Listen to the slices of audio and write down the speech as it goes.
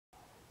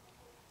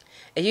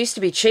It used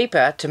to be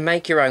cheaper to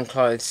make your own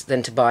clothes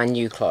than to buy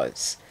new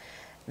clothes.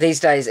 These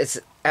days it's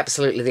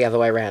absolutely the other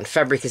way around.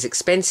 Fabric is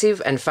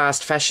expensive and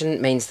fast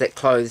fashion means that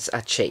clothes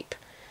are cheap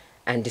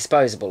and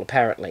disposable,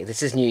 apparently.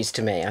 This is news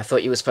to me. I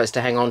thought you were supposed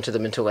to hang on to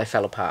them until they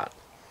fell apart.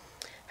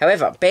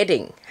 However,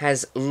 bedding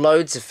has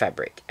loads of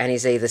fabric and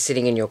is either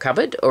sitting in your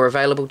cupboard or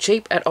available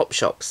cheap at op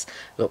shops.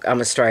 Look,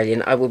 I'm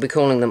Australian, I will be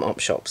calling them op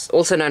shops.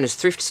 Also known as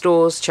thrift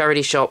stores,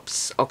 charity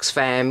shops,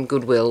 Oxfam,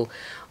 Goodwill,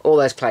 all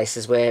those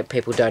places where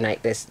people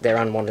donate their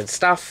unwanted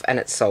stuff and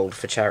it's sold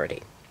for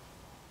charity.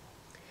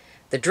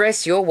 The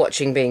dress you're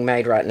watching being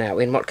made right now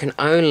in what can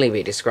only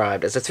be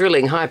described as a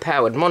thrilling,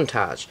 high-powered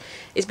montage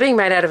is being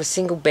made out of a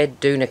single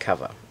bed doona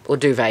cover, or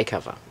duvet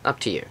cover,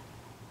 up to you.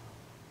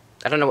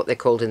 I don't know what they're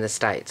called in the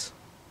States.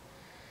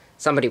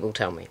 Somebody will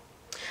tell me.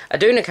 A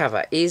doona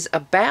cover is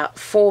about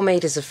 4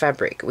 metres of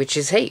fabric, which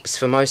is heaps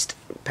for most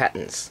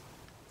patterns.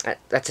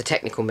 That's a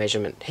technical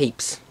measurement,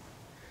 heaps.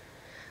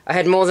 I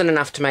had more than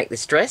enough to make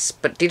this dress,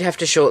 but did have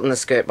to shorten the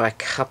skirt by a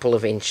couple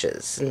of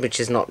inches, which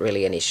is not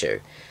really an issue,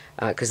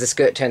 because the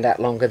skirt turned out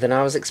longer than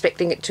I was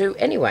expecting it to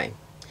anyway.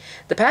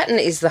 The pattern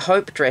is the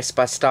Hope dress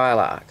by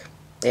StyleArc.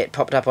 It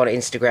popped up on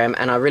Instagram,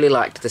 and I really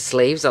liked the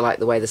sleeves. I like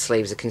the way the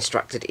sleeves are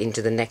constructed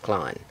into the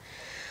neckline.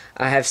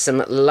 I have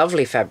some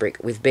lovely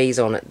fabric with bees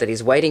on it that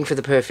is waiting for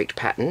the perfect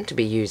pattern to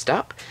be used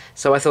up,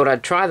 so I thought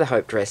I'd try the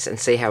Hope dress and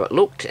see how it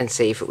looked and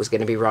see if it was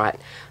going to be right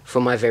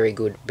for my very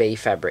good bee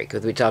fabric,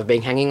 with which I've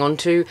been hanging on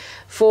to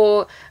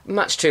for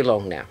much too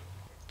long now.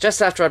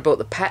 Just after I bought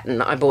the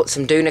pattern, I bought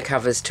some doona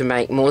covers to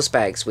make Morse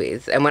bags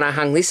with, and when I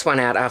hung this one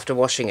out after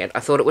washing it, I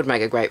thought it would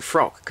make a great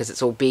frock because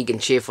it's all big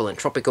and cheerful and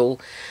tropical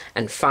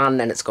and fun,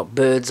 and it's got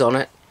birds on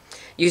it.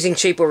 Using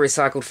cheap or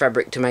recycled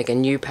fabric to make a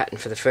new pattern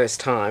for the first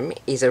time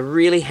is a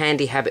really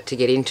handy habit to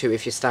get into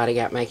if you're starting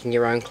out making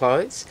your own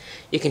clothes.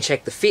 You can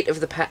check the fit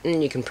of the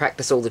pattern, you can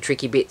practice all the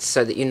tricky bits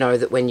so that you know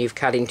that when you've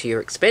cut into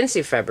your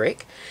expensive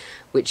fabric,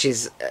 which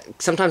is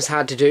sometimes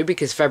hard to do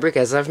because fabric,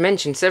 as I've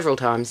mentioned several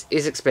times,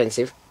 is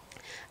expensive,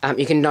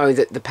 you can know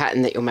that the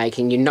pattern that you're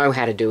making, you know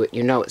how to do it,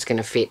 you know it's going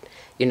to fit,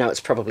 you know it's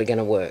probably going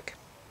to work.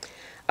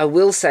 I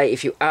will say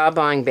if you are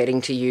buying bedding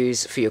to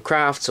use for your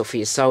crafts or for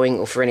your sewing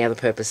or for any other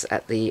purpose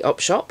at the op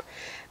shop,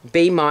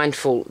 be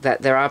mindful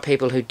that there are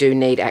people who do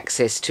need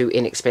access to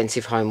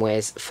inexpensive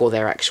homewares for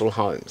their actual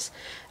homes.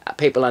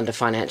 People under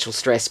financial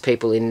stress,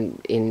 people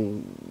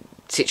in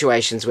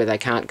situations where they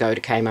can't go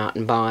to Kmart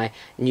and buy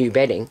new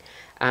bedding,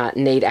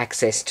 need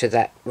access to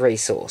that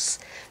resource.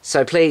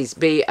 So please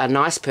be a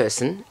nice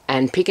person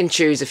and pick and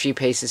choose a few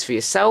pieces for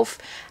yourself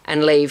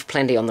and leave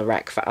plenty on the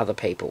rack for other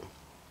people.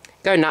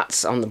 Go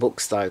nuts on the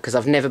books though, because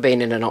I've never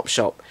been in an op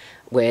shop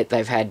where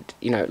they've had,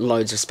 you know,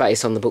 loads of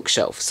space on the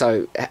bookshelf.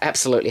 So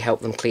absolutely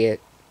help them clear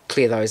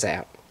those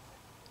out.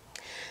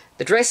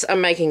 The dress I'm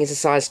making is a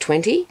size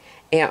 20.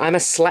 Yeah, I'm a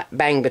slap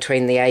bang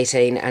between the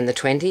 18 and the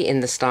 20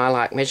 in the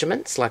StyleArc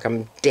measurements, like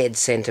I'm dead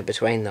centre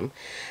between them.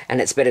 And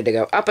it's better to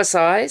go up a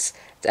size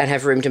and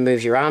have room to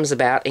move your arms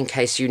about in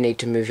case you need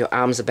to move your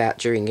arms about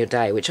during your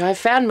day, which I have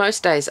found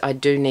most days I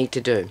do need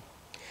to do.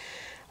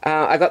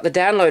 I got the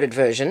downloaded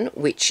version,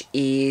 which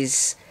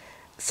is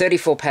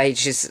 34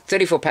 pages,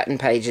 34 pattern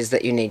pages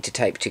that you need to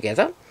tape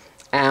together,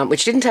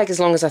 which didn't take as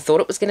long as I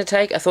thought it was going to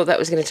take. I thought that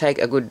was going to take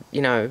a good,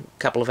 you know,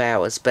 couple of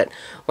hours, but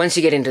once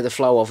you get into the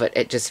flow of it,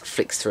 it just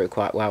flicks through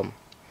quite well.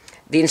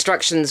 The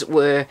instructions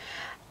were,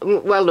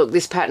 well, look,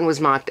 this pattern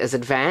was marked as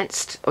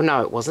advanced. Oh,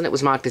 no, it wasn't. It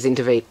was marked as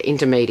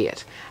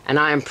intermediate, and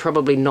I am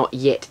probably not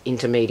yet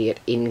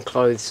intermediate in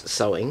clothes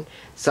sewing,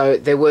 so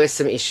there were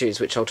some issues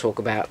which I'll talk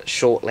about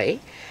shortly.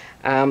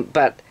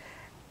 But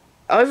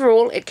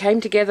overall, it came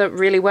together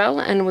really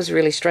well and was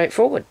really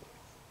straightforward.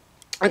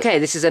 Okay,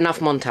 this is enough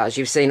montage.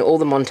 You've seen all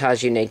the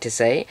montage you need to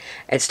see.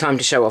 It's time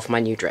to show off my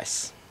new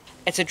dress.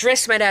 It's a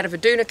dress made out of a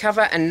doona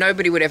cover and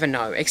nobody would ever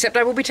know, except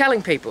I will be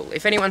telling people.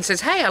 If anyone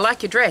says, hey, I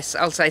like your dress,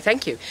 I'll say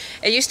thank you.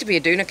 It used to be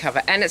a doona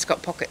cover and it's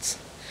got pockets.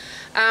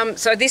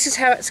 So this is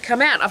how it's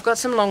come out. I've got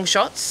some long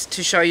shots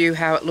to show you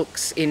how it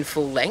looks in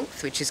full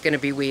length, which is going to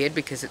be weird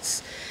because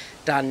it's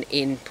done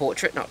in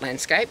portrait, not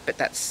landscape, but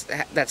that's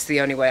the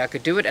only way I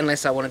could do it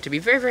unless I wanted to be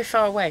very, very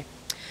far away.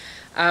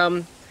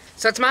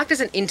 So it's marked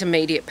as an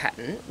intermediate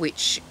pattern,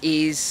 which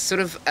is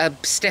sort of a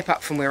step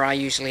up from where I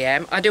usually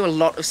am. I do a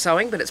lot of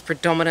sewing, but it's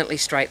predominantly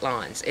straight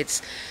lines.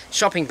 It's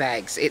shopping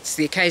bags, it's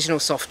the occasional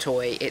soft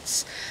toy,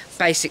 it's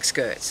basic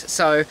skirts.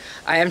 So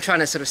I am trying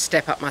to sort of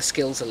step up my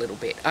skills a little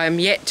bit. I am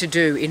yet to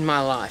do in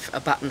my life a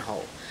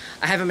buttonhole.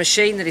 I have a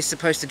machine that is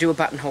supposed to do a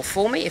buttonhole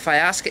for me if I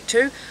ask it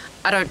to.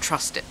 I don't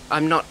trust it.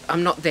 I'm not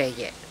there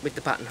yet with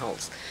the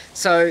buttonholes.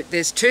 So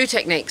there's two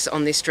techniques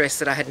on this dress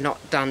that I had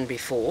not done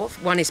before.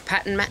 One is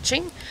pattern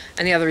matching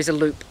and the other is a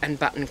loop and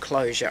button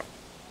closure.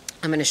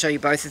 I'm going to show you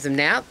both of them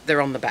now.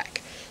 They're on the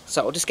back.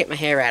 So I'll just get my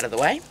hair out of the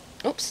way.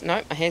 Oops,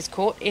 no, my hair's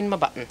caught in my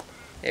button.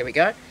 There we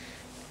go.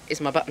 Is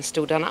my button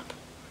still done up?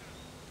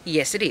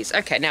 Yes, it is.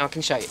 Okay, now I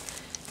can show you.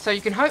 So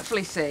you can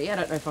hopefully see, I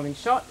don't know if I'm in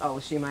shot, I'll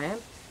assume I am,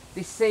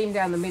 this seam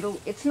down the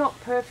middle. It's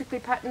not perfectly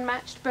pattern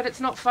matched, but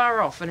it's not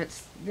far off, and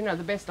it's, you know,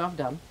 the best I've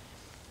done.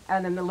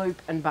 and then the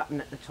loop and button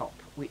at the top,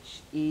 which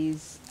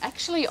is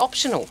actually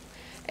optional.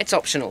 It's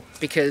optional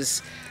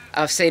because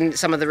I've seen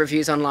some of the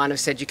reviews online have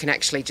said you can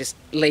actually just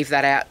leave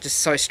that out, just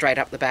sew straight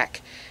up the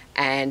back,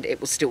 and it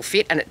will still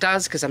fit, and it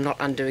does, because I'm not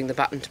undoing the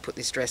button to put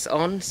this dress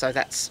on, so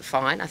that's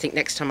fine. I think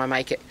next time I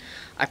make it,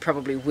 I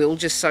probably will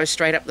just sew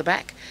straight up the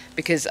back,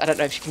 because I don't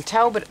know if you can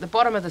tell, but at the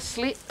bottom of the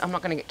slit, I'm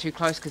not going to get too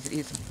close because it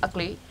is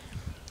ugly,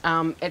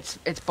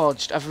 it's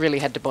bodged. I've really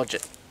had to bodge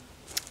it.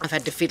 I've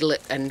had to fiddle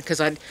it, and because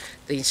the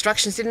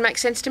instructions didn't make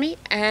sense to me,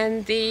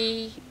 and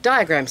the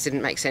diagrams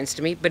didn't make sense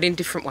to me, but in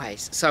different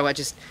ways. So I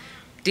just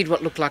did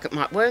what looked like it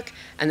might work,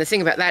 and the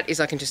thing about that is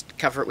I can just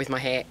cover it with my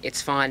hair.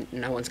 It's fine,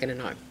 no one's going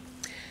to know.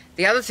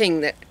 The other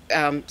thing that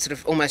sort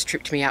of almost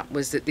tripped me up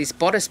was that this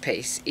bodice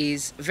piece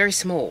is very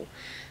small.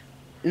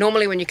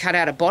 Normally when you cut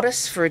out a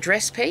bodice for a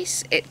dress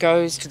piece, it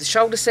goes to the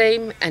shoulder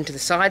seam and to the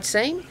side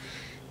seam.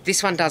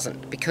 This one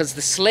doesn't, because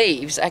the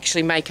sleeves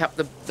actually make up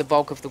the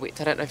bulk of the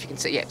width. I don't know if you can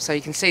see. Yeah, so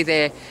you can see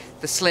there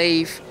the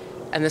sleeve,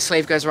 and the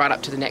sleeve goes right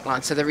up to the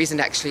neckline, so there isn't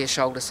actually a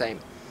shoulder seam.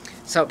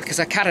 So because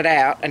I cut it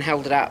out and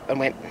held it up and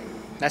went,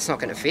 that's not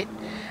going to fit,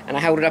 and I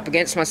held it up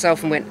against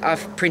myself and went,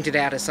 I've printed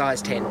out a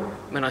size 10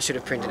 when I should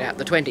have printed out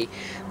the 20.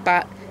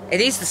 But it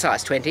is the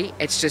size 20,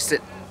 it's just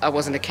that I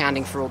wasn't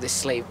accounting for all this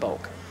sleeve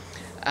bulk.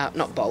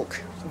 Not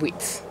bulk,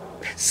 width.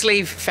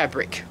 Sleeve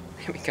fabric.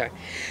 Here we go.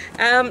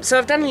 So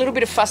I've done a little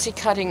bit of fussy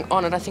cutting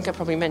on it, I think I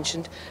probably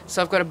mentioned.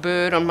 So I've got a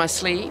bird on my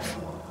sleeve.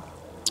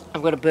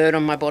 I've got a bird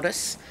on my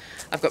bodice.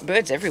 I've got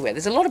birds everywhere.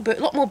 There's a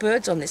lot more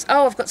birds on this.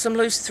 Oh, I've got some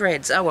loose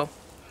threads. Oh well.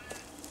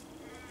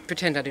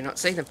 Pretend I do not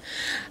see them.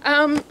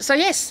 So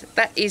yes,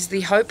 that is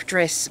the Hope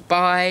dress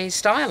by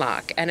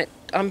StyleArc, and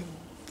I'm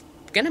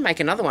going to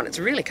make another one. It's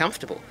really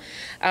comfortable.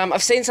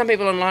 I've seen some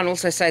people online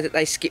also say that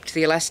they skipped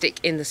the elastic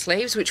in the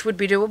sleeves, which would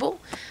be doable,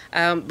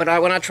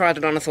 but when I tried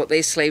it on, I thought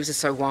these sleeves are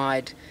so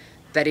wide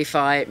that if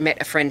I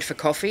met a friend for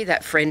coffee,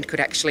 that friend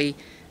could actually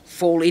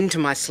fall into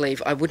my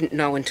sleeve. I wouldn't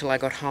know until I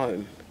got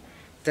home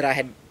that I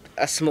had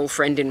a small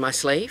friend in my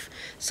sleeve,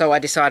 so I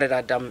decided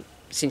I'd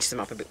cinch them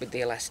up a bit with the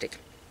elastic.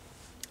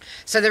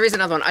 So there is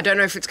another one. I don't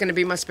know if it's going to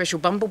be my special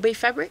bumblebee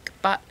fabric,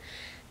 but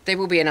there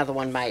will be another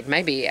one made,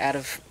 maybe out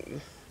of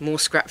more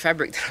scrap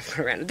fabric that I've got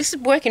around. This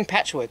would work in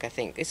patchwork, I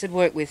think. This would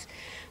work with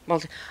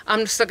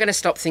I'm still going to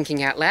stop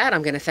thinking out loud.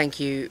 I'm going to thank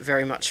you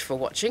very much for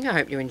watching. I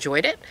hope you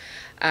enjoyed it.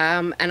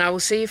 And I will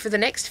see you for the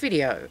next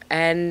video.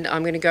 And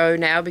I'm going to go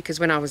now because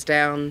when I was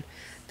down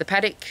the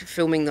paddock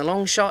filming the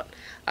long shot,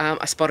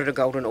 I spotted a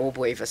golden orb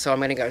weaver. So I'm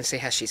going to go and see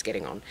how she's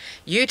getting on.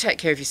 You take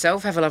care of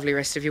yourself. Have a lovely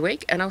rest of your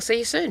week, and I'll see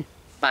you soon.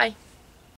 Bye.